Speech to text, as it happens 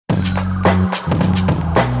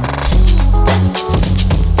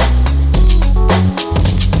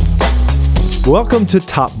Welcome to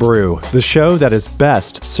Top Brew, the show that is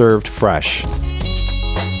best served fresh.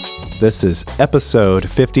 This is episode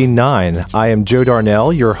 59. I am Joe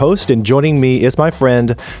Darnell, your host, and joining me is my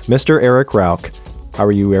friend, Mr. Eric Rauch. How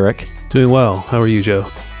are you, Eric? Doing well. How are you, Joe?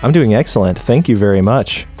 I'm doing excellent. Thank you very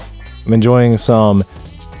much. I'm enjoying some,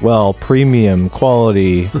 premium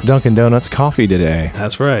quality Dunkin' Donuts coffee today.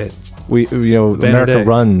 That's right. America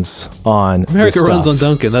runs on America runs on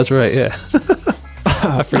Dunkin'. That's right. Yeah.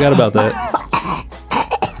 I forgot about that.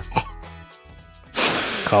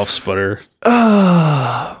 Cough sputter.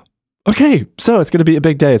 Okay, so it's going to be a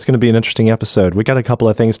big day. It's going to be an interesting episode. We got a couple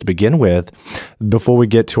of things to begin with before we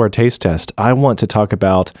get to our taste test. I want to talk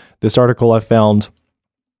about this article I found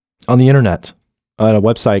on the internet on a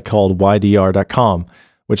website called ydr.com,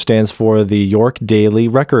 which stands for the York Daily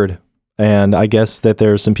Record. And I guess that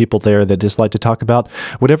there's some people there that just like to talk about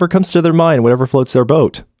whatever comes to their mind, whatever floats their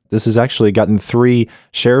boat. This has actually gotten 3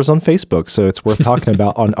 shares on Facebook, so it's worth talking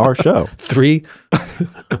about on our show. 3?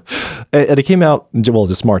 And it came out,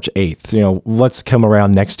 just March 8th. Let's come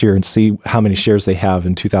around next year and see how many shares they have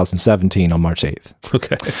in 2017 on March 8th.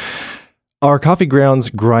 Okay. Are coffee grounds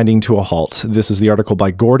grinding to a halt? This is the article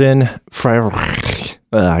by Gordon Freirich.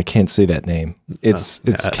 I can't say that name. It's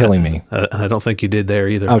killing me. I don't think you did there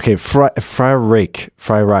either. Okay, Freirich.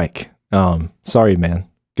 Sorry, man.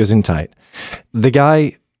 Gesundheit. The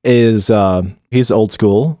guy is he's old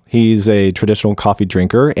school. He's a traditional coffee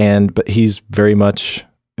drinker, but he's very much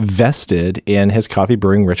vested in his coffee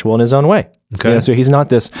brewing ritual in his own way. Okay. So he's not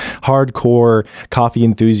this hardcore coffee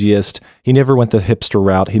enthusiast. He never went the hipster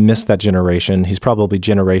route. He missed that generation. He's probably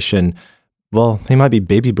generation, he might be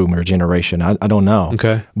baby boomer generation. I don't know.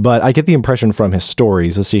 Okay. But I get the impression from his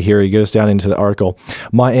stories. Let's see here. He goes down into the article.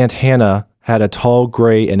 My Aunt Hannah had a tall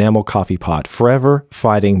gray enamel coffee pot, forever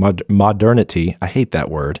fighting modernity. I hate that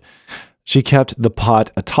word. She kept the pot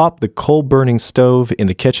atop the coal-burning stove in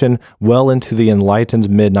the kitchen well into the enlightened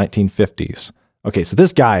mid-1950s. Okay, so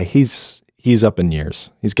this guy, he's up in years.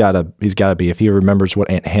 He's got to be, if he remembers what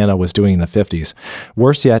Aunt Hannah was doing in the 50s.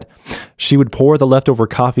 Worse yet, she would pour the leftover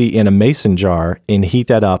coffee in a mason jar and heat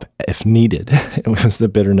that up if needed. It was the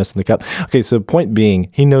bitterness in the cup. Okay, so point being,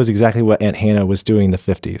 he knows exactly what Aunt Hannah was doing in the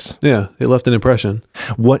 50s. Yeah, it left an impression.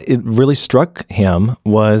 What it really struck him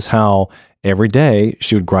was how every day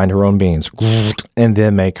she would grind her own beans and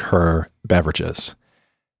then make her beverages.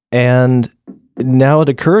 And now it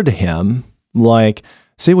occurred to him,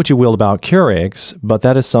 say what you will about Keurigs, but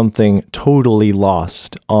that is something totally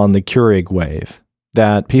lost on the Keurig wave,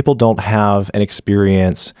 that people don't have an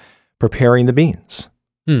experience preparing the beans.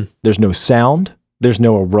 There's no sound. There's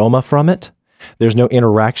no aroma from it. There's no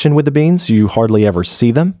interaction with the beans. You hardly ever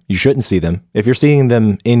see them. You shouldn't see them. If you're seeing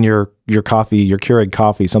them in your coffee, your Keurig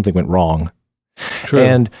coffee, something went wrong. True.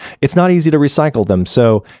 And it's not easy to recycle them.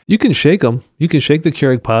 So you can shake them. You can shake the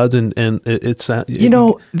Keurig pods and it's...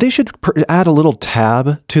 they should add a little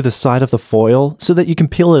tab to the side of the foil so that you can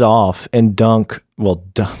peel it off and dump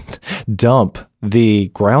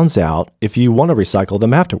the grounds out if you want to recycle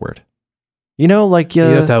them afterward. You have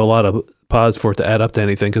to have a lot of pods for it to add up to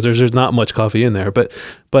anything because there's not much coffee in there. But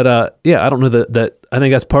I don't know that I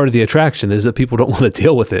think that's part of the attraction is that people don't want to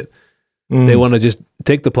deal with it. They want to just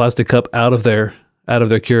take the plastic cup out of their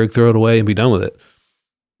Keurig, throw it away, and be done with it.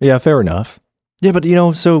 Yeah, fair enough. Yeah, but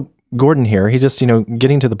so Gordon here, he's just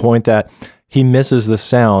getting to the point that he misses the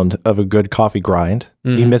sound of a good coffee grind.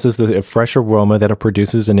 Mm-hmm. He misses the fresh aroma that it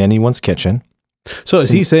produces in anyone's kitchen. So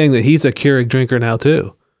is he saying that he's a Keurig drinker now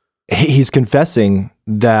too? He's confessing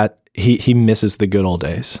that he misses the good old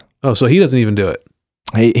days. Oh, so he doesn't even do it.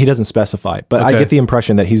 He doesn't specify, but okay. I get the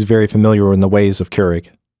impression that he's very familiar in the ways of Keurig.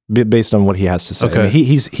 Based on what he has to say. Okay. I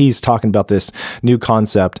mean, he's talking about this new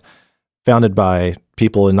concept founded by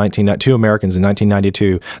people two Americans in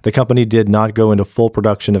 1992. The company did not go into full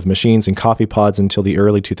production of machines and coffee pods until the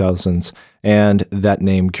early 2000s. And that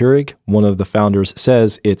name Keurig, one of the founders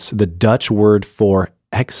says it's the Dutch word for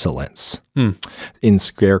excellence in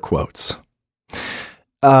scare quotes.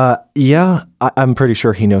 I'm pretty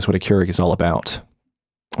sure he knows what a Keurig is all about.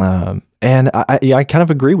 And I kind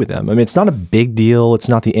of agree with them. I mean, it's not a big deal. It's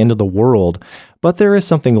not the end of the world, but there is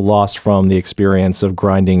something lost from the experience of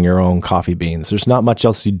grinding your own coffee beans. There's not much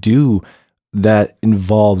else you do that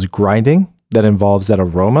involves grinding, that involves that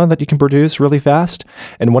aroma that you can produce really fast.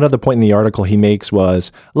 And one other point in the article he makes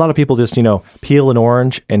was a lot of people just, peel an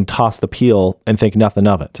orange and toss the peel and think nothing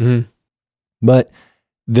of it. Mm-hmm. But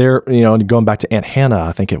there, going back to Aunt Hannah,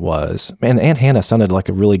 I think it was. Man, Aunt Hannah sounded like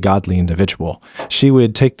a really godly individual. She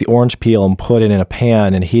would take the orange peel and put it in a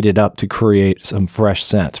pan and heat it up to create some fresh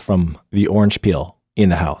scent from the orange peel in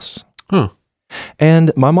the house. Huh.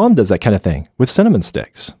 And my mom does that kind of thing with cinnamon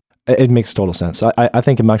sticks. It makes total sense. I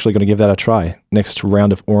think I'm actually going to give that a try next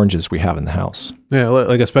round of oranges we have in the house. Yeah,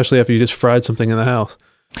 like especially after you just fried something in the house.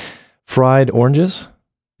 Fried oranges?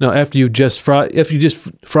 No, after you just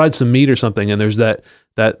fried some meat or something, and there's that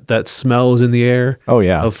smell is in the air. Oh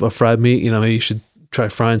yeah, of fried meat. Maybe you should try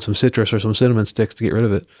frying some citrus or some cinnamon sticks to get rid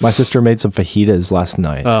of it. My sister made some fajitas last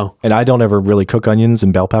night. Oh, and I don't ever really cook onions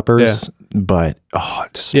and bell peppers, but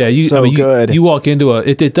it just smells so good. You walk into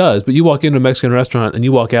it does, but you walk into a Mexican restaurant and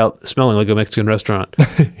you walk out smelling like a Mexican restaurant.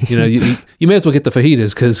 You may as well get the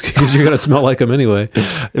fajitas because you're gonna smell like them anyway.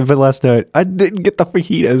 But last night I didn't get the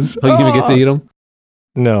fajitas. Oh, you didn't get to eat them?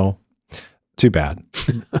 No. Too bad.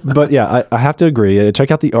 But yeah, I have to agree.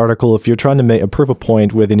 Check out the article if you're trying to prove a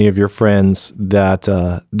point with any of your friends that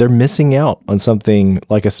they're missing out on something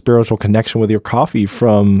like a spiritual connection with your coffee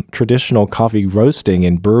from traditional coffee roasting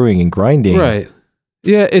and brewing and grinding. Right.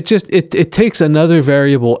 Yeah, it takes another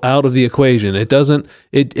variable out of the equation. It doesn't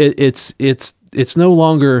it's no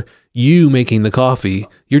longer you making the coffee.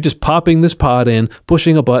 You're just popping this pot in,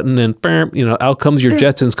 pushing a button, and out comes your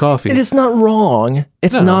Jetsons coffee. It is not wrong.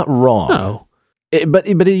 It's not wrong. No. But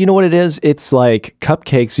you know what it is? It's like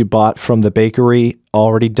cupcakes you bought from the bakery,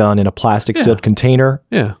 already done in a plastic sealed container.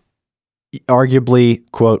 Yeah. Arguably,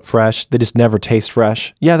 quote, fresh. They just never taste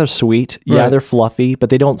fresh. Yeah, they're sweet. Yeah, they're fluffy, but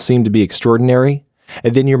they don't seem to be extraordinary.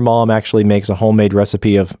 And then your mom actually makes a homemade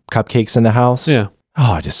recipe of cupcakes in the house. Yeah.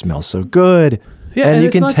 Oh, it just smells so good. Yeah, and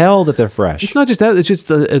you can tell that they're fresh. It's not just that; it's just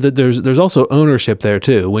that there's also ownership there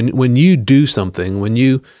too. When you do something, when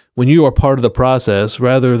you are part of the process,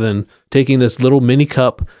 rather than taking this little mini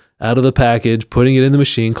cup out of the package, putting it in the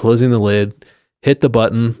machine, closing the lid, hit the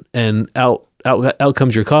button, and out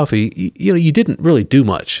comes your coffee. You didn't really do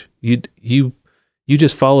much. You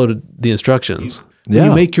just followed the instructions. When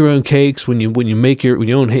you make your own cakes, when you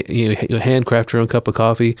handcraft your own cup of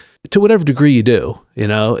coffee, to whatever degree you do,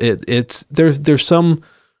 there's some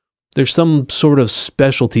sort of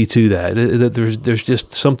specialty to that. There's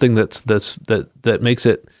just something that makes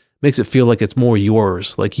it feel like it's more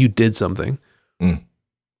yours, like you did something.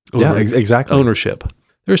 Yeah, exactly. Ownership.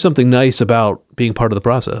 There's something nice about being part of the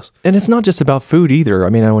process. And it's not just about food either.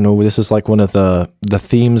 I mean, I don't know, this is like one of the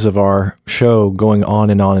themes of our show going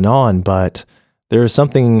on and on and on, but there is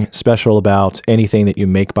something special about anything that you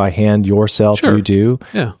make by hand yourself. Sure. You do.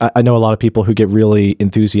 Yeah. I know a lot of people who get really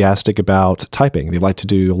enthusiastic about typing. They like to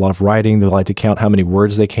do a lot of writing. They like to count how many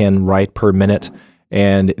words they can write per minute.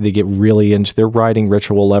 And they get really into their writing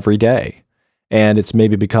ritual every day. And it's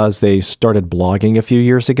maybe because they started blogging a few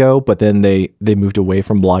years ago, but then they moved away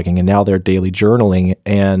from blogging and now they're daily journaling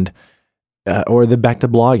and or they're back to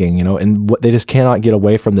blogging, and they just cannot get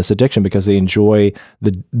away from this addiction because they enjoy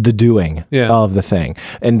the doing of the thing.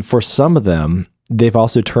 And for some of them, they've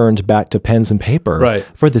also turned back to pens and paper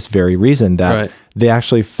for this very reason that they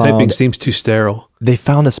actually found typing seems too sterile. They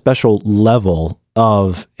found a special level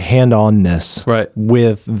of hand-onness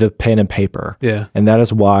with the pen and paper. Yeah. And that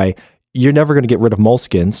is why you're never going to get rid of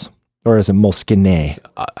Moleskines, or is it Moleskine?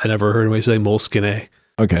 I never heard anybody say Moleskine.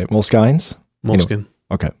 Okay, Moleskines? Moleskine.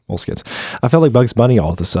 Okay, Moleskines. I felt like Bugs Bunny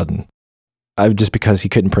all of a sudden. Just because he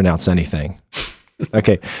couldn't pronounce anything.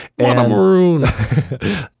 Okay. Maroon.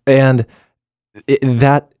 And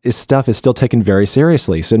that stuff is still taken very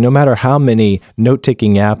seriously. So no matter how many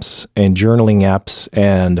note-taking apps and journaling apps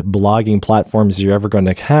and blogging platforms you're ever going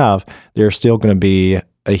to have, there's still going to be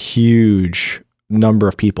a huge number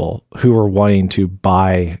of people who are wanting to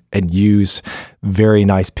buy and use very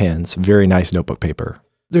nice pens, very nice notebook paper.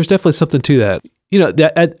 There's definitely something to that.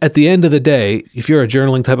 That at the end of the day, if you're a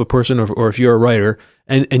journaling type of person or if you're a writer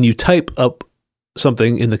and you type up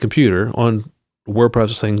something in the computer on word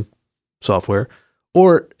processing software,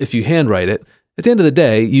 or if you handwrite it, at the end of the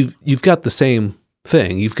day, you've got the same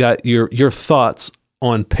thing. You've got your thoughts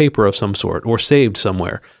on paper of some sort or saved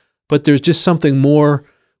somewhere. But there's just something more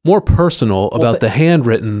personal about the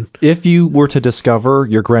handwritten. If you were to discover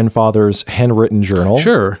your grandfather's handwritten journal,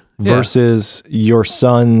 versus your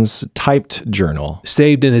son's typed journal,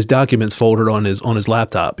 saved in his documents folder on his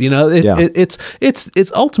laptop,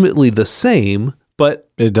 it's ultimately the same,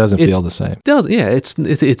 but it doesn't feel the same.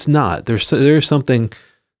 It's not. There's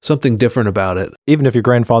something different about it. Even if your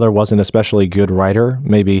grandfather wasn't an especially good writer,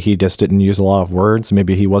 maybe he just didn't use a lot of words,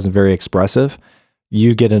 maybe he wasn't very expressive,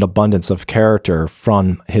 you get an abundance of character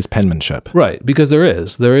from his penmanship. Right, because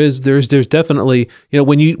there's definitely,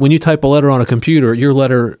 when you type a letter on a computer, your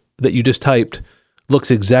letter that you just typed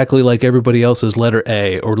looks exactly like everybody else's letter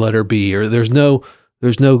A or letter B, or there's no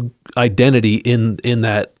identity in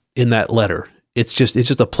that letter. It's just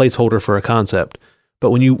a placeholder for a concept.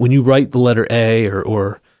 But when you write the letter A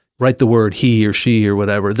or write the word he or she or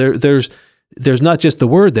whatever, there's there's not just the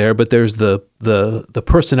word there, but there's the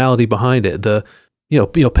personality behind it. The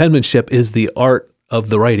penmanship is the art of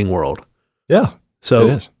the writing world. Yeah.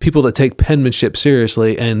 So people that take penmanship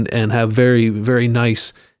seriously and have very, very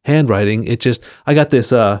nice handwriting, I got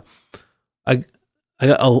this, I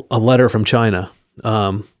got a letter from China.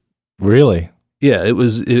 Really? Yeah, it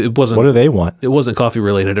wasn't. What do they want? It wasn't coffee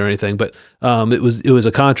related or anything, but it was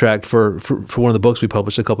a contract for one of the books we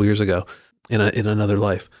published a couple years ago in another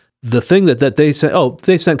life. The thing that they sent,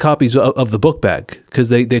 they sent copies of the book back because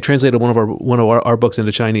they translated one of our books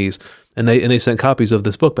into Chinese, and they sent copies of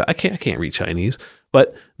this book back. I can't read Chinese,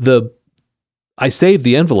 but I saved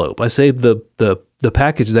the envelope. I saved the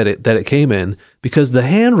package that it came in because the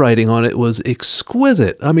handwriting on it was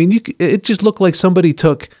exquisite. I mean, it just looked like somebody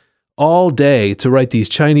took all day to write these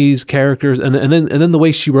Chinese characters, and then the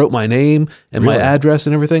way she wrote my name and my address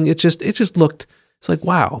and everything, it just looked. It's like,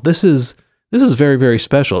 wow, this is very, very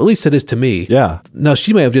special. At least it is to me. Yeah. Now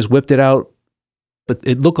she may have just whipped it out, but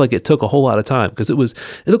it looked like it took a whole lot of time because it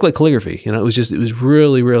looked like calligraphy. It was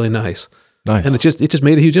really, really nice. Nice. And it just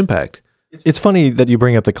made a huge impact. It's funny that you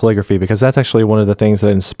bring up the calligraphy because that's actually one of the things that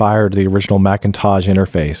inspired the original Macintosh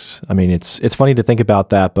interface. I mean, it's funny to think about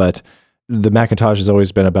that, but the Macintosh has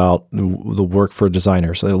always been about the work for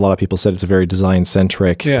designers. A lot of people said it's a very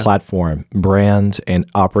design-centric platform, brand and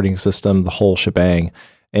operating system, the whole shebang.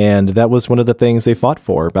 And that was one of the things they fought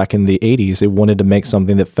for back in the 80s. They wanted to make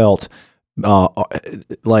something that felt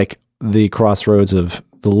like the crossroads of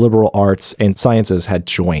the liberal arts and sciences had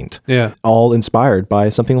joined. Yeah. All inspired by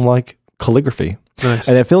something like calligraphy. Nice.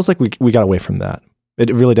 And it feels like we got away from that. It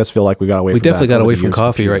really does feel like we got away from that. We definitely got away from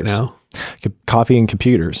coffee right now. Coffee and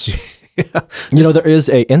computers. There is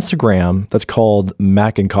a Instagram that's called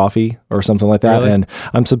Mac and Coffee or something like that. Really? And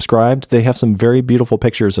I'm subscribed. They have some very beautiful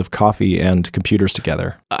pictures of coffee and computers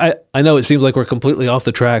together. I know it seems like we're completely off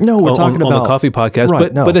the track. No, we're talking on about the coffee podcast,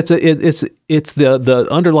 right, but it's the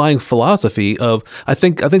underlying philosophy of I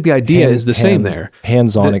think the idea is the same there.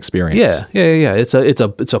 Hands-on experience. Yeah. It's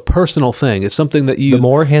a personal thing. It's something that the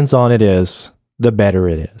more hands-on it is, the better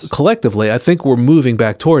it is. Collectively, I think we're moving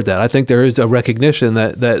back toward that. I think there is a recognition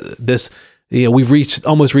that this, we've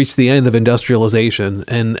almost reached the end of industrialization,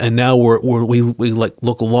 and now we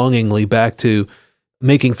look longingly back to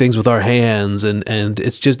making things with our hands, and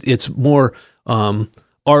it's more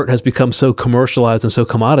art has become so commercialized and so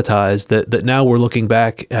commoditized that now we're looking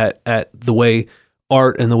back at the way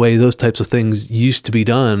art and the way those types of things used to be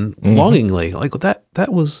done longingly. Like that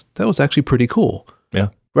was actually pretty cool. Yeah.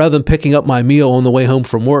 Rather than picking up my meal on the way home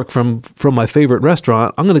from work from my favorite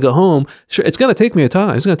restaurant, I'm going to go home. Sure, it's going to take me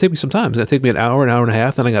time. It's going to take me some time. It's going to take me an hour and a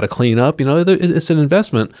half. Then I got to clean up. It's an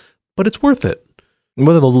investment, but it's worth it.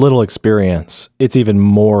 With a little experience, it's even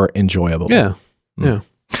more enjoyable. Yeah. Yeah.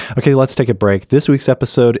 Okay, let's take a break. This week's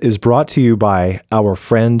episode is brought to you by our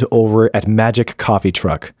friend over at Magic Coffee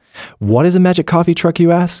Truck. What is a Magic Coffee Truck,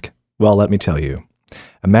 you ask? Well, let me tell you.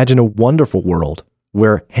 Imagine a wonderful world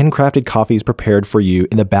where handcrafted coffee is prepared for you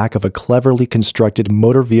in the back of a cleverly constructed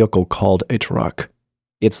motor vehicle called a truck.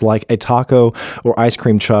 It's like a taco or ice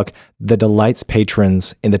cream truck that delights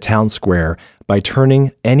patrons in the town square by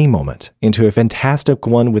turning any moment into a fantastic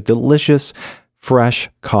one with delicious, fresh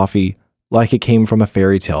coffee like it came from a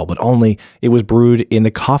fairy tale, but only it was brewed in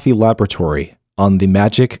the coffee laboratory on the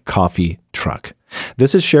Magic Coffee Truck.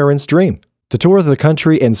 This is Sharon's dream. To tour the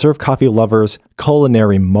country and serve coffee lovers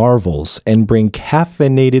culinary marvels and bring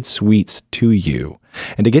caffeinated sweets to you.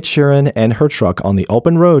 And to get Sharon and her truck on the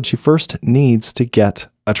open road, she first needs to get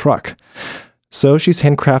a truck. So she's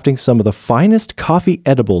handcrafting some of the finest coffee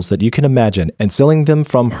edibles that you can imagine and selling them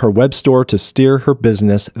from her web store to steer her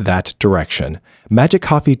business that direction. Magic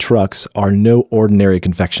Coffee Trucks are no ordinary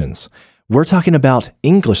confections. We're talking about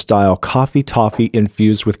English-style coffee toffee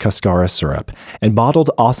infused with cascara syrup and bottled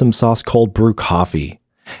awesome sauce cold brew coffee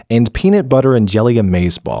and peanut butter and jelly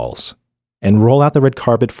amaze balls. And roll out the red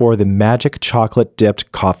carpet for the magic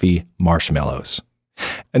chocolate-dipped coffee marshmallows.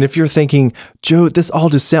 And if you're thinking, Joe, this all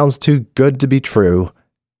just sounds too good to be true,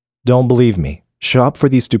 don't believe me. Shop for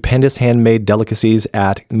these stupendous handmade delicacies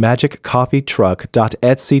at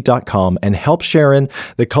magiccoffeetruck.etsy.com and help Sharon,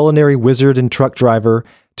 the culinary wizard and truck driver,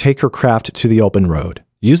 take her craft to the open road.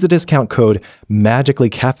 Use the discount code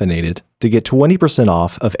MAGICALlyCaffeinated to get 20%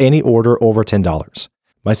 off of any order over $10.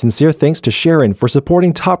 My sincere thanks to Sharon for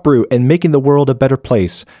supporting Top Brew and making the world a better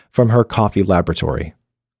place from her coffee laboratory.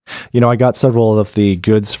 I got several of the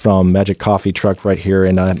goods from Magic Coffee Truck right here,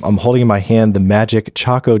 and I'm holding in my hand the Magic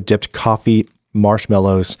Choco-Dipped Coffee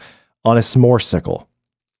Marshmallows on a s'more sickle.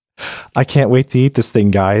 I can't wait to eat this thing,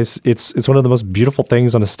 guys. It's one of the most beautiful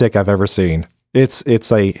things on a stick I've ever seen.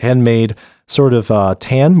 It's a handmade sort of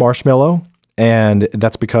tan marshmallow, And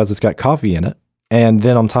that's because it's got coffee in it. And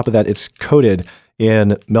then on top of that, it's coated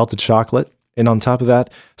in melted chocolate. And on top of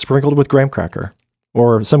that, sprinkled with graham cracker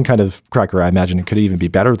or some kind of cracker. I imagine it could even be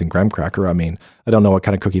better than graham cracker. I mean, I don't know what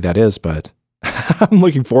kind of cookie that is, but I'm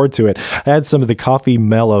looking forward to it. I had some of the coffee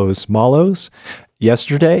mallows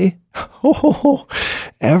yesterday. Oh,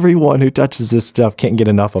 everyone who touches this stuff can't get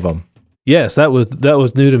enough of them. Yes, that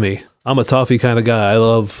was new to me. I'm a toffee kind of guy. I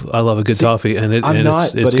love a good toffee, and it's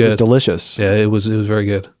but good. It was delicious. Yeah, it was very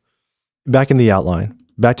good. Back in the outline.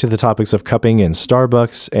 Back to the topics of cupping in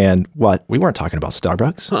Starbucks and what? We weren't talking about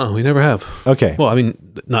Starbucks. We never have. Okay. Well, I mean,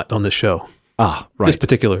 not on this show. Ah, right. This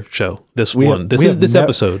particular show. This this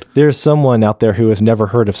episode. There's someone out there who has never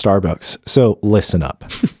heard of Starbucks. So listen up.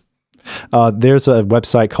 There's a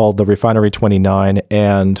website called The Refinery 29,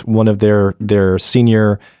 and one of their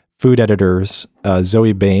senior food editors,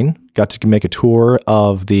 Zoe Bain, got to make a tour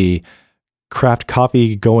of the craft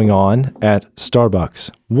coffee going on at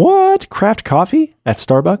Starbucks. What? Craft coffee at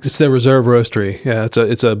Starbucks? It's their reserve roastery. Yeah,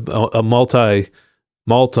 it's a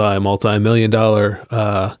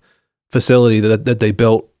multi-million-dollar facility that they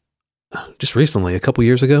built just recently, a couple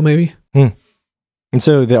years ago, maybe. And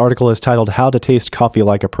so the article is titled "How to Taste Coffee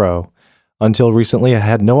Like a Pro." Until recently, I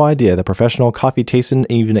had no idea that professional coffee tasting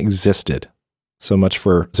even existed. So much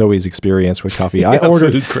for Zoe's experience with coffee. I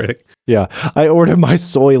ordered my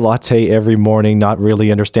soy latte every morning, not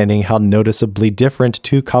really understanding how noticeably different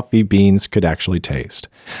 2 coffee beans could actually taste.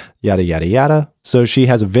 Yada, yada, yada. So she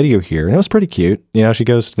has a video here, and it was pretty cute. You know, she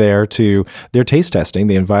goes there to their taste testing.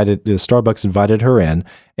 Starbucks invited her in,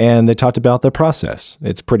 and they talked about the process.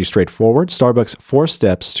 It's pretty straightforward. Starbucks 4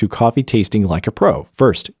 steps to coffee tasting like a pro.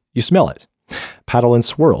 First, you smell it. Paddle and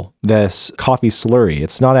swirl this coffee slurry.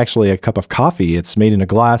 It's not actually a cup of coffee. It's made in a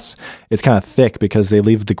glass. It's kind of thick because they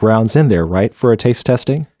leave the grounds in there, right, for a taste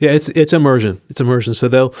testing? Yeah, it's immersion. It's immersion. So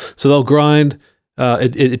they'll grind.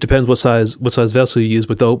 It depends what size vessel you use,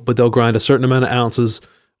 but they'll grind a certain amount of ounces,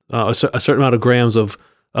 a certain amount of grams of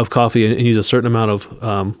coffee, and use a certain amount of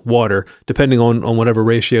water, depending on whatever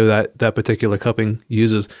ratio that particular cupping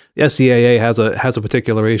uses. The SCAA has a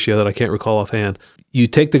particular ratio that I can't recall offhand. You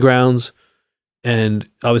take the grounds, and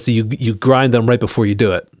obviously you grind them right before you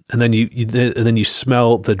do it, and then you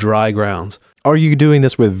smell the dry grounds. Are you doing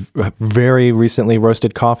this with very recently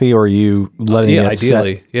roasted coffee, or are you letting it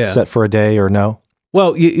set for a day, or no?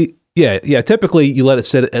 Well, yeah. Typically, you let it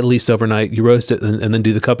sit at least overnight. You roast it and then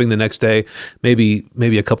do the cupping the next day, maybe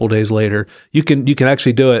a couple days later. You can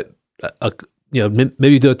actually do it.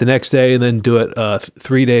 Maybe do it the next day and then do it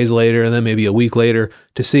 3 days later, and then maybe a week later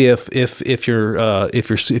to see if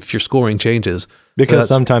your scoring changes. Because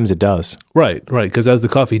sometimes it does. Right. Because as the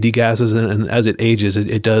coffee degasses and as it ages,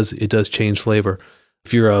 it does change flavor.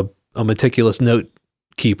 If you're a meticulous note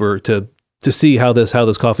keeper to see how this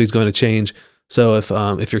coffee is going to change. So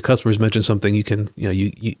if your customers mention something, you can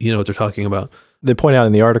you know what they're talking about. They point out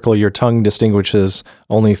in the article your tongue distinguishes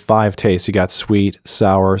only 5 tastes. You got sweet,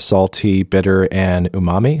 sour, salty, bitter, and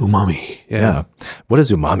umami. Umami. Yeah. What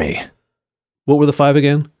is umami? What were the 5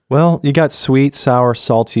 again? Well, you got sweet, sour,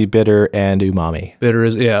 salty, bitter, and umami. Bitter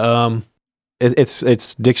is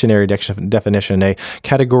It's dictionary definition, a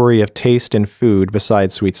category of taste in food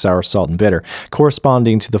besides sweet, sour, salt, and bitter,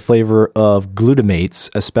 corresponding to the flavor of glutamates,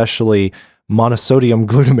 especially monosodium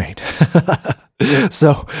glutamate.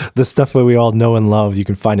 So the stuff that we all know and love, you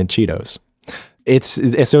can find in Cheetos. It's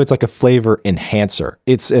like a flavor enhancer.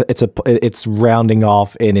 It's rounding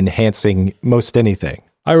off and enhancing most anything.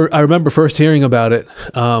 I remember first hearing about it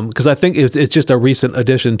because I think it's just a recent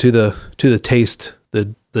addition to the taste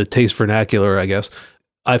the taste vernacular, I guess.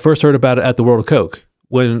 I first heard about it at the World of Coke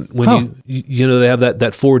when you know they have that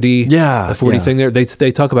 4D thing there.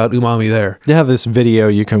 They talk about umami there. They have this video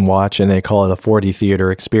you can watch, and they call it a 4D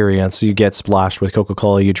theater experience. You get splashed with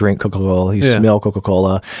Coca-Cola, you drink Coca-Cola, you smell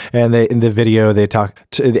Coca-Cola, and in the video they talk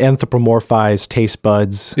to anthropomorphize taste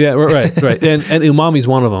buds. Yeah, right, and umami's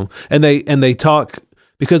one of them, and they talk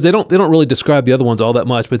because they don't really describe the other ones all that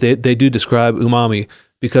much, but they do describe umami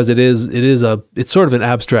because it's sort of an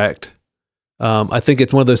abstract. I think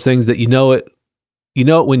it's one of those things that you know it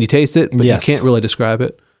when you taste it, but you can't really describe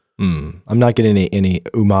it. I'm not getting any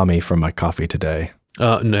umami from my coffee today.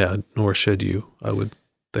 No, nor should you, I would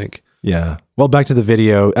think. Yeah. Well, back to the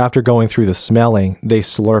video. After going through the smelling, they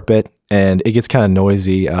slurp it, and it gets kind of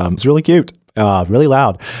noisy. It's really cute, really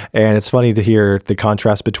loud, and it's funny to hear the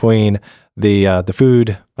contrast between the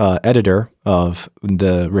food editor of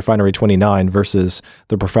the Refinery 29 versus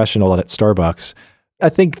the professional at Starbucks. I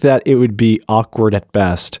think that it would be awkward at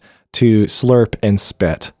best to slurp and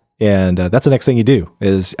spit, and that's the next thing you do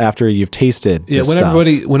is after you've tasted. Yeah,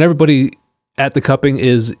 when everybody at the cupping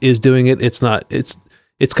is doing it. It's not.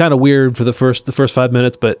 It's kind of weird for the first 5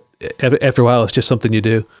 minutes, but after a while, it's just something you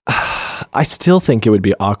do. I still think it would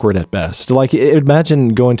be awkward at best. Like, imagine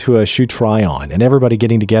going to a shoe try-on and everybody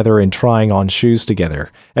getting together and trying on shoes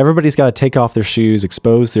together. Everybody's got to take off their shoes,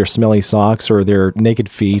 expose their smelly socks or their naked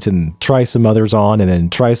feet, and try some others on, and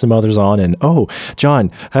then try some others on. And, oh,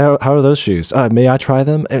 John, how are those shoes? May I try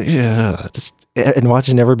them? And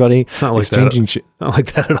watching everybody exchanging shoes. Not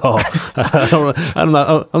like that at all.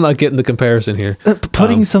 I'm not getting the comparison here.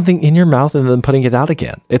 Putting something in your mouth and then putting it out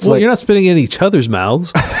again. It's you're not spitting in each other's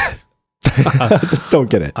mouths. Don't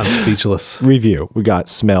get it. I'm speechless. Review. We got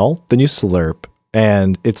smell, then you slurp,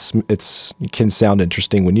 and it can sound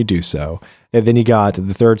interesting when you do so. And then you got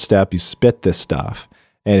the third step, you spit this stuff.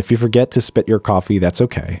 And if you forget to spit your coffee, that's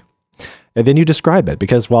okay. And then you describe it,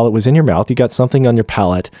 because while it was in your mouth, you got something on your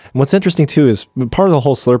palate. And what's interesting too is part of the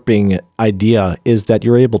whole slurping idea is that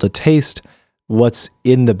you're able to taste what's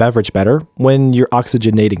in the beverage better when you're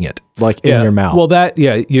oxygenating it, like in your mouth. Well,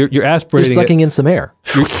 you're aspirating. You're sucking in some air.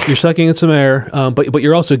 You're sucking in some air, but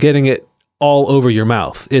you're also getting it all over your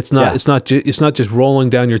mouth. It's not just rolling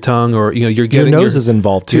down your tongue, or you're getting your nose is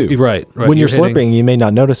involved too. Right. When you're slurping, you may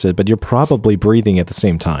not notice it, but you're probably breathing at the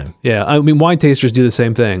same time. Yeah, I mean, wine tasters do the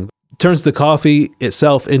same thing. Turns the coffee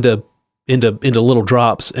itself into little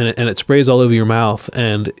drops, and it sprays all over your mouth.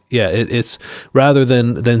 And it's rather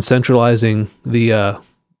than centralizing the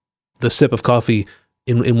sip of coffee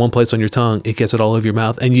in one place on your tongue, it gets it all over your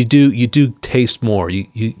mouth, and you do taste more.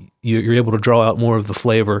 You're able to draw out more of the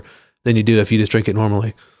flavor than you do if you just drink it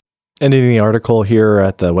normally. And in the article here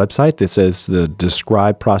at the website that says the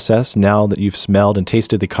describe process, now that you've smelled and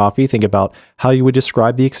tasted the coffee, think about how you would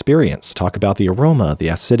describe the experience. Talk about the aroma, the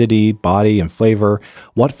acidity, body, and flavor.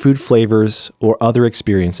 What food flavors or other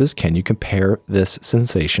experiences can you compare this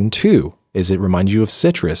sensation to? Is it remind you of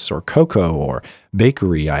citrus or cocoa or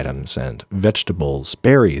bakery items and vegetables,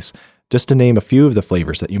 berries? Just to name a few of the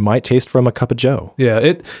flavors that you might taste from a cup of joe.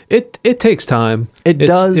 Yeah, it takes time. It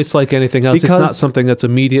does. It's like anything else. It's not something that's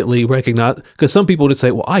immediately recognized. Because some people would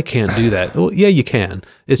say, well, I can't do that. Well, yeah, you can.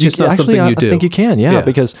 It's just not something you do. I think you can,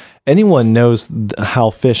 because anyone knows how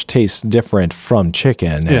fish tastes different from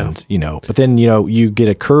chicken. And, but then, you get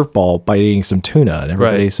a curveball by eating some tuna and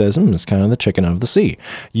everybody says, it's kind of the chicken of the sea.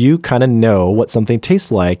 You kind of know what something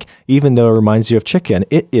tastes like, even though it reminds you of chicken,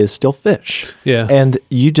 it is still fish. Yeah. And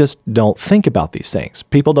you just don't think about these things.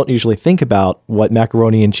 People don't usually think about what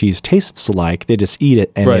macaroni and cheese tastes like. They just eat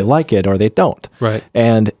it and they like it or they don't. Right.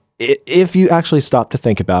 And if you actually stop to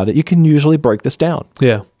think about it, you can usually break this down.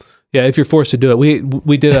 Yeah. Yeah, if you're forced to do it.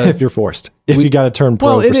 We did a... if you're forced. If you got to turn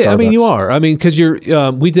pro for Starbucks. I mean, you are. I mean, because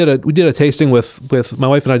we did a tasting with my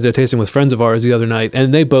wife and I did a tasting with friends of ours the other night,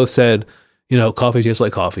 and they both said, coffee tastes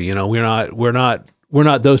like coffee. We're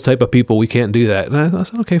not those type of people. We can't do that. And I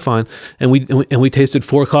said, okay, fine. And we tasted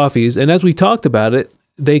 4 coffees, and as we talked about it,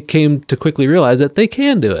 they came to quickly realize that they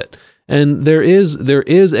can do it. And there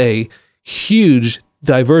is a huge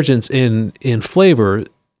divergence in flavor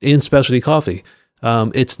in specialty coffee.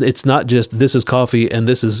 It's not just this is coffee and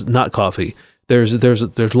this is not coffee.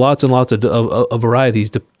 There's lots and lots of varieties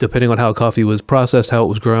depending on how coffee was processed, how it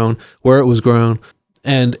was grown, where it was grown,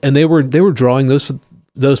 and they were drawing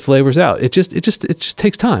those flavors out. It just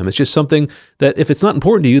takes time. It's just something that if it's not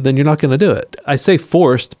important to you, then you're not going to do it. I say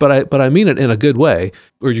forced, but I mean it in a good way,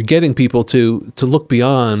 where you're getting people to look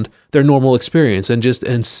beyond their normal experience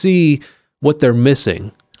and see what they're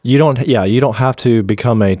missing. You don't have to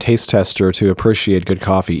become a taste tester to appreciate good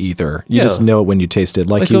coffee either. You just know it when you taste it,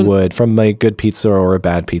 like you would from a good pizza or a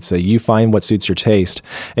bad pizza. You find what suits your taste,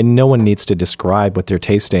 and no one needs to describe what they're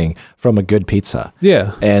tasting from a good pizza.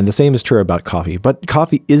 Yeah. And the same is true about coffee. But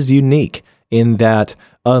coffee is unique in that,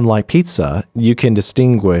 unlike pizza, you can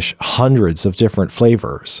distinguish hundreds of different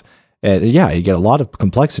flavors. And you get a lot of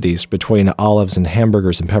complexities between olives and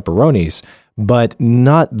hamburgers and pepperonis, but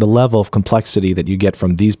not the level of complexity that you get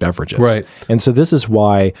from these beverages. Right. And so this is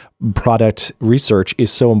why product research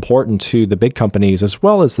is so important to the big companies as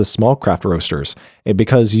well as the small craft roasters,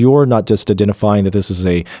 because you're not just identifying that this is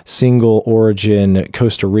a single origin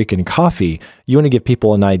Costa Rican coffee. You want to give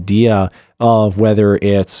people an idea of whether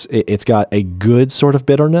it's got a good sort of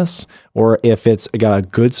bitterness or if it's got a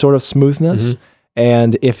good sort of smoothness. Mm-hmm.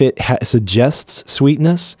 And if it suggests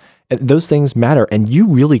sweetness, those things matter. And you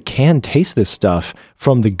really can taste this stuff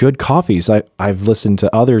from the good coffees. I've listened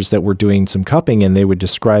to others that were doing some cupping, and they would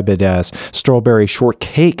describe it as strawberry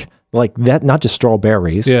shortcake, like that, not just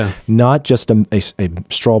strawberries, not just a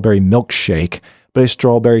strawberry milkshake, but a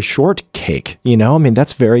strawberry shortcake. I mean,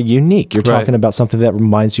 that's very unique. You're talking about something that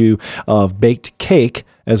reminds you of baked cake,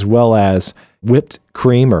 as well as whipped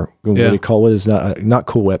cream, or what do you call it? Is not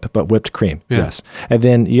Cool Whip, but whipped cream. Yeah. Yes. And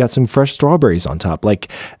then you got some fresh strawberries on top. But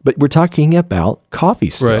we're talking about coffee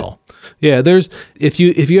still. Right. Yeah, if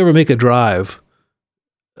you ever make a drive,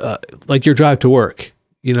 like your drive to work,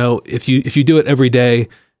 if you do it every day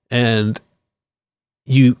and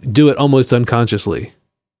you do it almost unconsciously,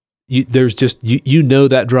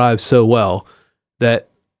 that drive so well that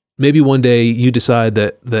maybe one day you decide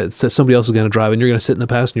that somebody else is going to drive and you're going to sit in the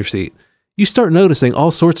passenger seat. You start noticing all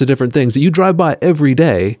sorts of different things that you drive by every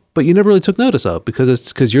day, but you never really took notice of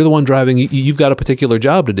because you're the one driving. You've got a particular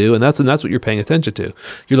job to do, and that's what you're paying attention to.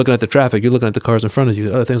 You're looking at the traffic, you're looking at the cars in front of you,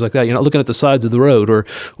 other things like that. You're not looking at the sides of the road or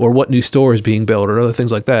what new store is being built or other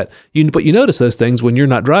things like that. But you notice those things when you're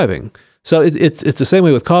not driving. So it's the same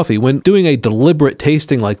way with coffee. When doing a deliberate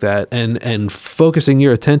tasting like that and focusing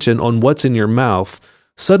your attention on what's in your mouth,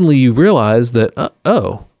 suddenly you realize that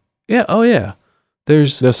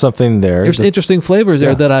there's something there. There's interesting flavors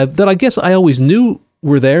there that I guess I always knew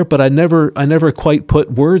were there, but I never quite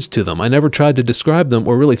put words to them. I never tried to describe them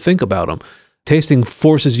or really think about them. Tasting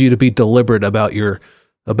forces you to be deliberate about your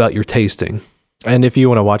tasting. And if you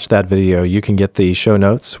want to watch that video, you can get the show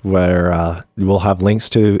notes where we'll have links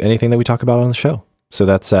to anything that we talk about on the show. So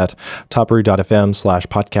that's at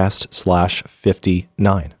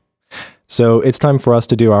topbrew.fm/podcast/59. So it's time for us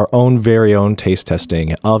to do our own very own taste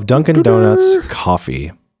testing of Dunkin' Donuts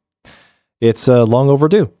coffee. It's long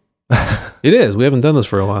overdue. It is. We haven't done this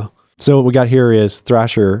for a while. So what we got here is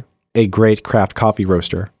Thrasher, a great craft coffee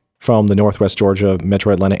roaster from the Northwest Georgia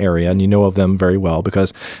metro Atlanta area. And you know of them very well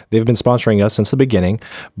because they've been sponsoring us since the beginning.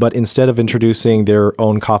 But instead of introducing their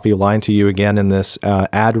own coffee line to you again in this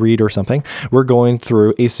ad read or something, we're going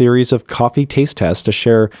through a series of coffee taste tests to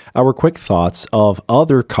share our quick thoughts of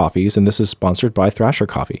other coffees. And this is sponsored by Thrasher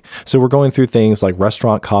Coffee. So we're going through things like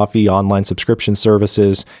restaurant coffee, online subscription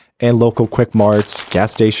services, and local quick marts,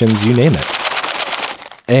 gas stations, you name it.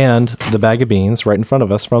 And the bag of beans right in front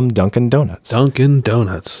of us from Dunkin' Donuts. Dunkin'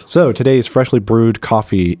 Donuts. So today's freshly brewed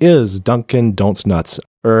coffee is Dunkin' Donuts Nuts,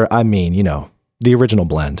 the original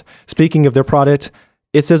blend. Speaking of their product,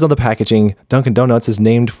 it says on the packaging, Dunkin' Donuts is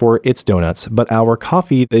named for its donuts, but our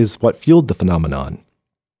coffee is what fueled the phenomenon.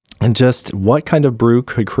 And just what kind of brew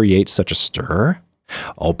could create such a stir?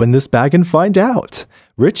 Open this bag and find out.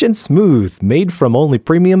 Rich and smooth, made from only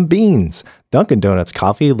premium beans. Dunkin' Donuts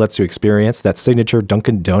coffee lets you experience that signature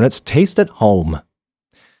Dunkin' Donuts taste at home.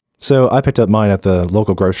 So I picked up mine at the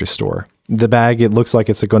local grocery store. The bag, it looks like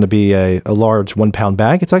it's going to be a large 1 pound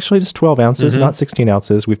bag. It's actually just 12 ounces, not 16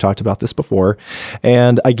 ounces. We've talked about this before.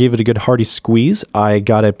 And I gave it a good hearty squeeze. I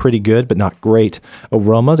got a pretty good, but not great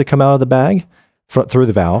aroma to come out of the bag through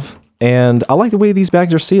the valve. And I like the way these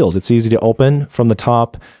bags are sealed. It's easy to open from the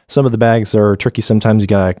top. Some of the bags are tricky. Sometimes you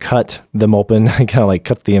gotta cut them open, kind of like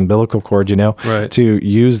cut the umbilical cord, to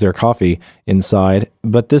use their coffee inside.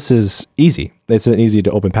 But this is easy. It's an easy to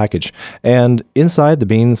open package. And inside the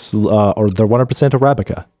beans, they're 100%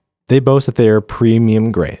 Arabica. They boast that they are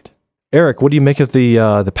premium grade. Eric, what do you make of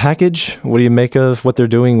the package? What do you make of what they're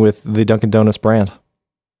doing with the Dunkin' Donuts brand?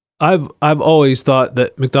 I've always thought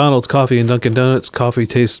that McDonald's coffee and Dunkin' Donuts coffee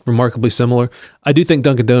taste remarkably similar. I do think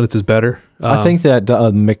Dunkin' Donuts is better. I think that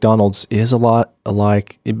McDonald's is a lot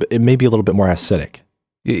alike. It may be a little bit more acidic.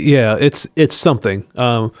 Yeah, it's something.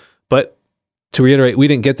 But to reiterate, we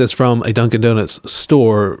didn't get this from a Dunkin' Donuts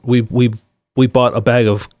store. We bought a bag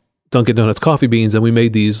of Dunkin' Donuts coffee beans and we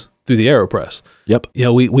made these through the AeroPress. Yep.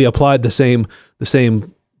 We applied the same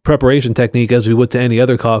preparation technique as we would to any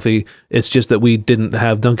other coffee. It's just that we didn't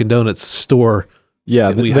have Dunkin' Donuts store.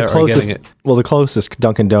 Yeah, the closest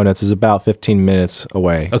Dunkin' Donuts is about 15 minutes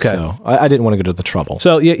away. Okay. So I didn't want to go to the trouble.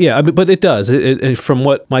 So yeah, but it does. It from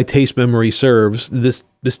what my taste memory serves, this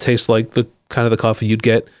tastes like the kind of the coffee you'd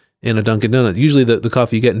get in a Dunkin' Donuts. Usually the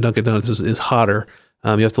coffee you get in Dunkin' Donuts is hotter.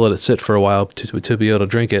 You have to let it sit for a while to be able to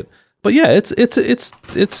drink it. But yeah,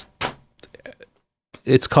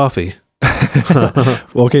 it's coffee.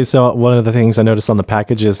 Well, okay, so one of the things I noticed on the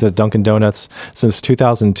package is that Dunkin' Donuts, since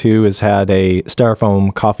 2002, has had a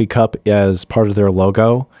styrofoam coffee cup as part of their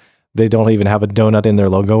logo. They don't even have a donut in their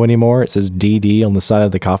logo anymore. It says DD on the side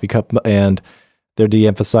of the coffee cup, and they're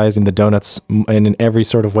de-emphasizing the donuts in every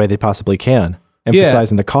sort of way they possibly can,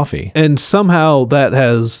 emphasizing the coffee. And somehow that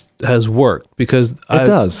has worked because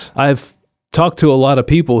I've talked to a lot of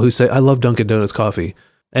people who say, I love Dunkin' Donuts coffee,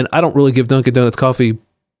 and I don't really give Dunkin' Donuts coffee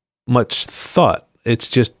much thought.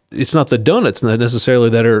 It's not the donuts necessarily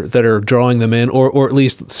that are drawing them in or at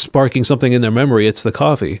least sparking something in their memory. It's the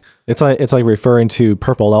coffee. It's like referring to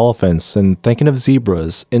purple elephants and thinking of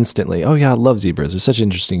zebras instantly. Oh yeah, I love zebras. They're such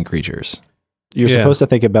interesting creatures. You're Yeah. supposed to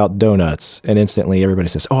think about donuts, and instantly everybody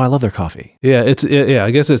says, "Oh, I love their coffee." Yeah,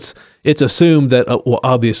 I guess it's assumed that well,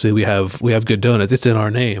 obviously we have good donuts. It's in our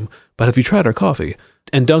name. But have you tried our coffee?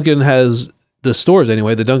 And Dunkin' has the stores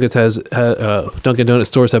anyway. The Dunkin' Dunkin' Donut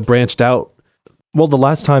stores have branched out. Well, the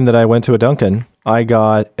last time that I went to a Dunkin', I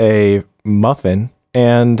got a muffin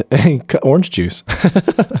and orange juice.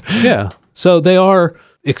 Yeah, so they are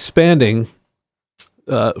expanding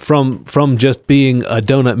from just being a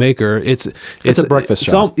donut maker. It's a breakfast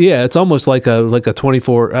shop. It's almost like a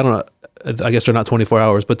 24. I don't know. I guess they're not 24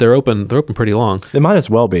 hours, but they're open pretty long. It might as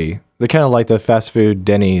well be. They're kind of like the fast food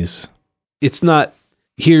Denny's. It's not.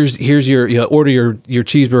 Here's your order your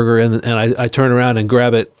cheeseburger and I turn around and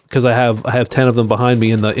grab it because I have 10 of them behind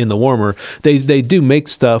me in the warmer. They do make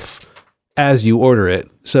stuff as you order it.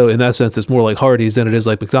 So in that sense, it's more like Hardee's than it is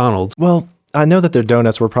like McDonald's. Well, I know that their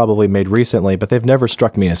donuts were probably made recently, but they've never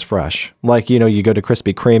struck me as fresh. Like, you go to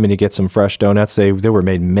Krispy Kreme and you get some fresh donuts. They were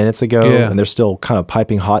made minutes ago, and they're still kind of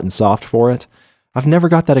piping hot and soft for it. I've never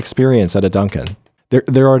got that experience at a Dunkin'.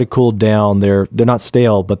 They're already cooled down. They're not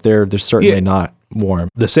stale, but they're certainly not warm.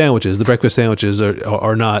 The sandwiches, the breakfast sandwiches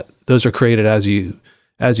are not. Those are created as you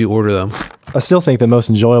order them. I still think the most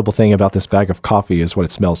enjoyable thing about this bag of coffee is what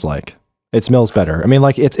it smells like. It smells better. I mean,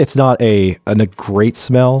 like it's not a great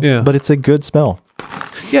smell, but it's a good smell.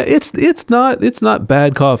 Yeah, it's not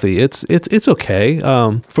bad coffee. It's okay.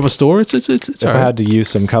 From a store, it's If all I right. had to use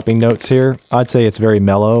some cupping notes here, I'd say it's very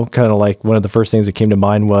mellow. Kind of like one of the first things that came to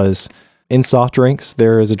mind was in soft drinks,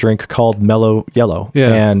 there is a drink called Mellow Yellow,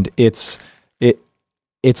 and it's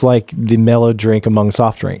like the mellow drink among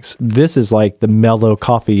soft drinks. This is like the mellow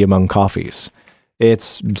coffee among coffees.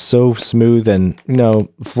 It's so smooth and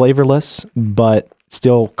flavorless, but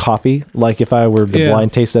still coffee. Like if I were to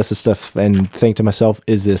blind taste test this stuff and think to myself,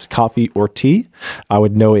 is this coffee or tea? I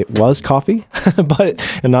would know it was coffee, but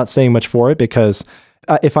I'm not saying much for it because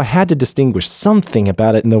if I had to distinguish something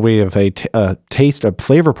about it in the way of a taste, a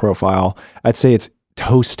flavor profile, I'd say it's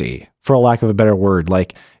toasty, for lack of a better word.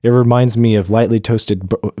 Like it reminds me of lightly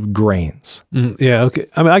toasted grains. Yeah, okay.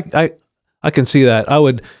 I mean, I can see that. I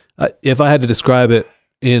would, if I had to describe it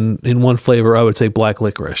in one flavor, I would say black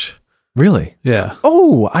licorice. Really? Yeah.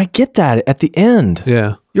 Oh, I get that at the end.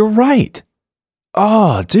 Yeah. You're right.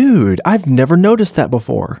 Oh, dude, I've never noticed that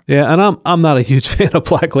before. Yeah, and I'm not a huge fan of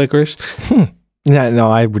black licorice. Yeah,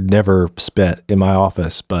 no, I would never spit in my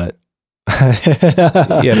office, but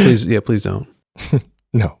please don't.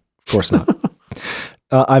 No, of course not.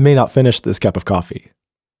 I may not finish this cup of coffee.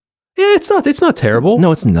 Yeah, it's not terrible.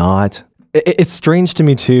 No, it's not. It's strange to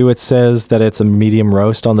me too. It says that it's a medium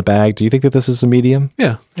roast on the bag. Do you think that this is a medium?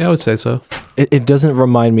 Yeah, I would say so. It doesn't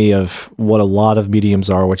remind me of what a lot of mediums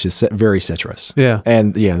are, which is very citrus. Yeah.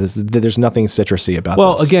 And there's nothing citrusy about this.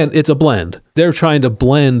 Well, again, it's a blend. They're trying to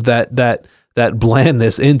blend that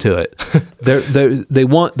blandness into it. They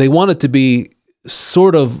want it to be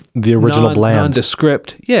sort of the original bland,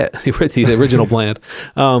 nondescript. Yeah, the original bland.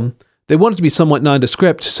 They want it to be somewhat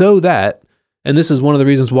nondescript so that, and this is one of the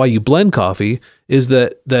reasons why you blend coffee, is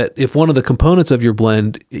that if one of the components of your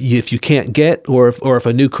blend, if you can't get, or if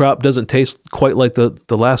a new crop doesn't taste quite like the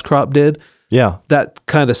last crop did, that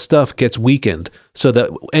kind of stuff gets weakened so that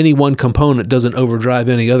any one component doesn't overdrive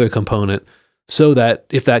any other component, so that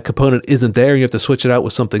if that component isn't there, you have to switch it out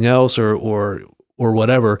with something else or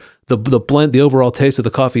whatever, the blend, the overall taste of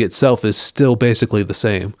the coffee itself is still basically the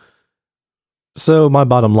same. So my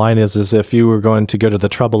bottom line is if you were going to go to the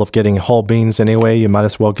trouble of getting whole beans anyway, you might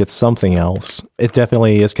as well get something else. It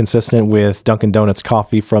definitely is consistent with Dunkin' Donuts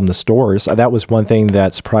coffee from the stores. That was one thing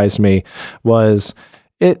that surprised me. Was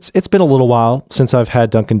it's been a little while since I've had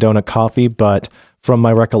Dunkin' Donut coffee, but from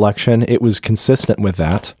my recollection, it was consistent with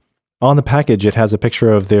that. On the package, it has a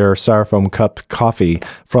picture of their styrofoam cup coffee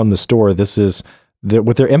from the store. This is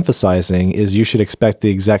what they're emphasizing is you should expect the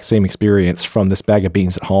exact same experience from this bag of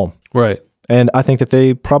beans at home. Right. And I think that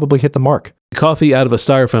they probably hit the mark. Coffee out of a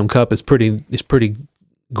styrofoam cup is pretty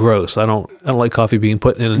gross. I don't like coffee being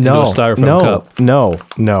put into a styrofoam cup.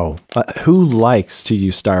 No. Who likes to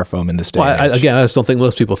use styrofoam in this day? Well, I just don't think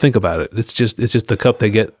most people think about it. It's just the cup they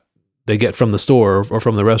get from the store or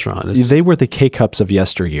from the restaurant. They were the K-cups of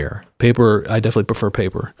yesteryear. Paper, I definitely prefer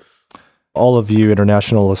paper. All of you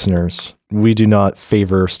international listeners, we do not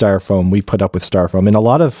favor styrofoam. We put up with styrofoam. And a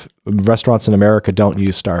lot of restaurants in America don't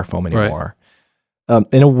use styrofoam anymore. Right.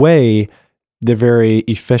 In a way, they're very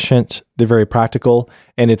efficient. They're very practical.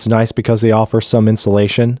 And it's nice because they offer some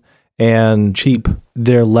insulation. And cheap.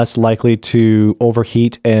 They're less likely to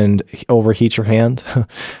overheat your hand.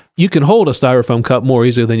 You can hold a styrofoam cup more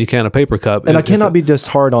easily than you can a paper cup. And I cannot be just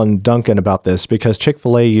hard on Dunkin' about this because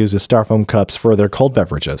Chick-fil-A uses styrofoam cups for their cold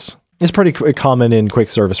beverages. It's pretty common in quick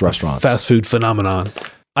service restaurants. Fast food phenomenon.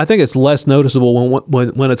 I think it's less noticeable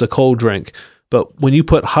when it's a cold drink, but when you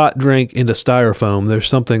put hot drink into styrofoam, there's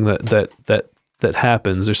something that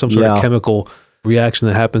happens. There's some sort of chemical reaction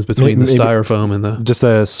that happens between the styrofoam and the... Just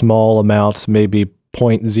a small amount, maybe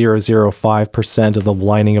 0.005% of the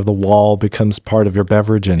lining of the wall becomes part of your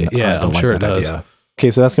beverage. And I'm sure it does. Idea. Okay,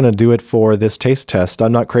 so that's going to do it for this taste test.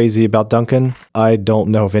 I'm not crazy about Dunkin'. I don't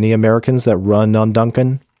know of any Americans that run on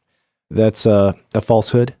Dunkin'. That's a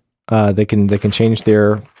falsehood. They can change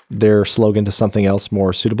their slogan to something else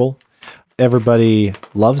more suitable. Everybody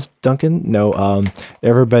loves Dunkin'. No,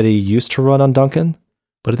 everybody used to run on Dunkin'.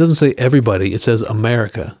 But it doesn't say everybody. It says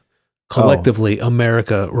America. Collectively,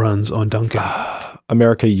 America runs on Dunkin'.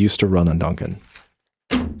 America used to run on Dunkin'.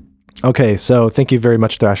 Okay, so thank you very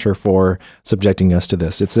much, Thrasher, for subjecting us to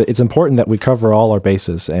this. It's important that we cover all our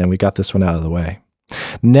bases, and we got this one out of the way.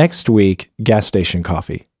 Next week, gas station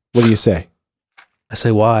coffee. What do you say? I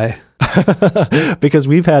say why? Because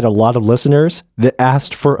we've had a lot of listeners that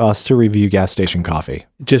asked for us to review gas station coffee.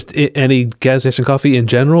 Just any gas station coffee in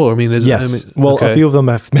general? I mean, yes. A few of them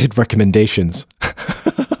have made recommendations.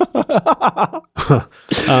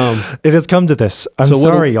 It has come to this. I'm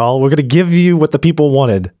sorry, y'all. We're going to give you what the people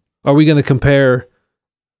wanted. Are we going to compare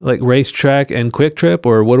like Racetrack and Quick Trip,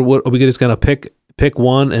 or what are we just going to pick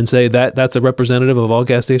one and say that's a representative of all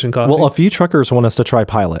gas station coffee? Well, a few truckers want us to try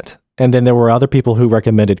Pilot, and then there were other people who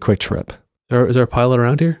recommended Quick Trip. Is there a Pilot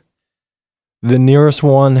around here? The nearest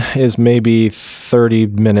one is maybe 30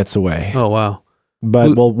 minutes away. Oh, wow.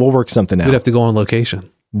 But we'll work something out. We'd have to go on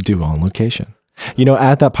location. Do on location. You know,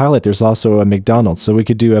 at that Pilot, there's also a McDonald's, so we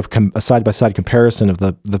could do a side-by-side comparison of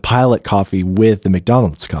the Pilot coffee with the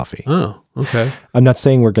McDonald's coffee. Oh, okay. I'm not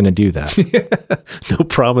saying we're going to do that. No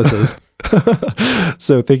promises.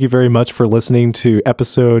 So thank you very much for listening to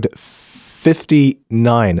episode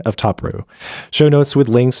 59 of Top Brew. Show notes with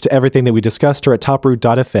links to everything that we discussed are at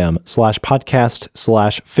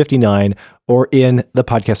topbrew.fm/podcast/59 or in the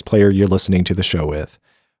podcast player you're listening to the show with.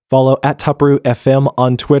 Follow at Top Brew FM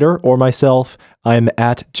on Twitter or myself. I'm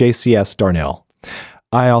at JCS Darnell.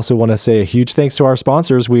 I also want to say a huge thanks to our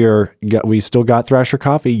sponsors. We still got Thrasher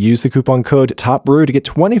Coffee. Use the coupon code TOPBREW to get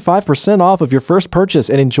 25% off of your first purchase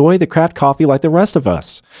and enjoy the craft coffee like the rest of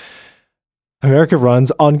us. America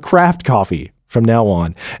runs on craft coffee from now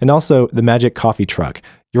on. And also the Magic Coffee Truck.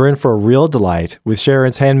 You're in for a real delight with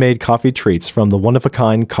Sharon's handmade coffee treats from the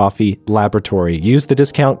one-of-a-kind coffee laboratory. Use the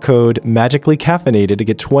discount code Magically Caffeinated to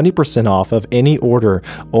get 20% off of any order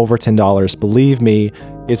over $10. Believe me,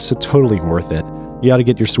 it's totally worth it. You ought to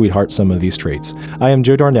get your sweetheart some of these treats. I am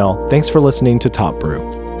Joe Darnell. Thanks for listening to Top Brew.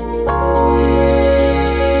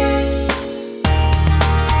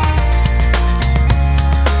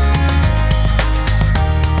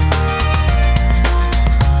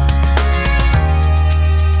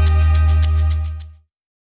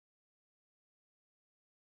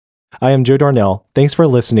 I am Joe Darnell. Thanks for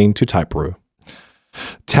listening to Tap Brew.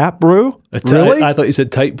 Tap Brew? Really? I thought you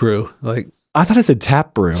said Tight Brew. I thought I said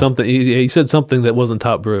Tap Brew. Something. You said something that wasn't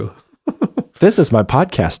Top Brew. This is my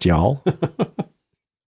podcast, y'all.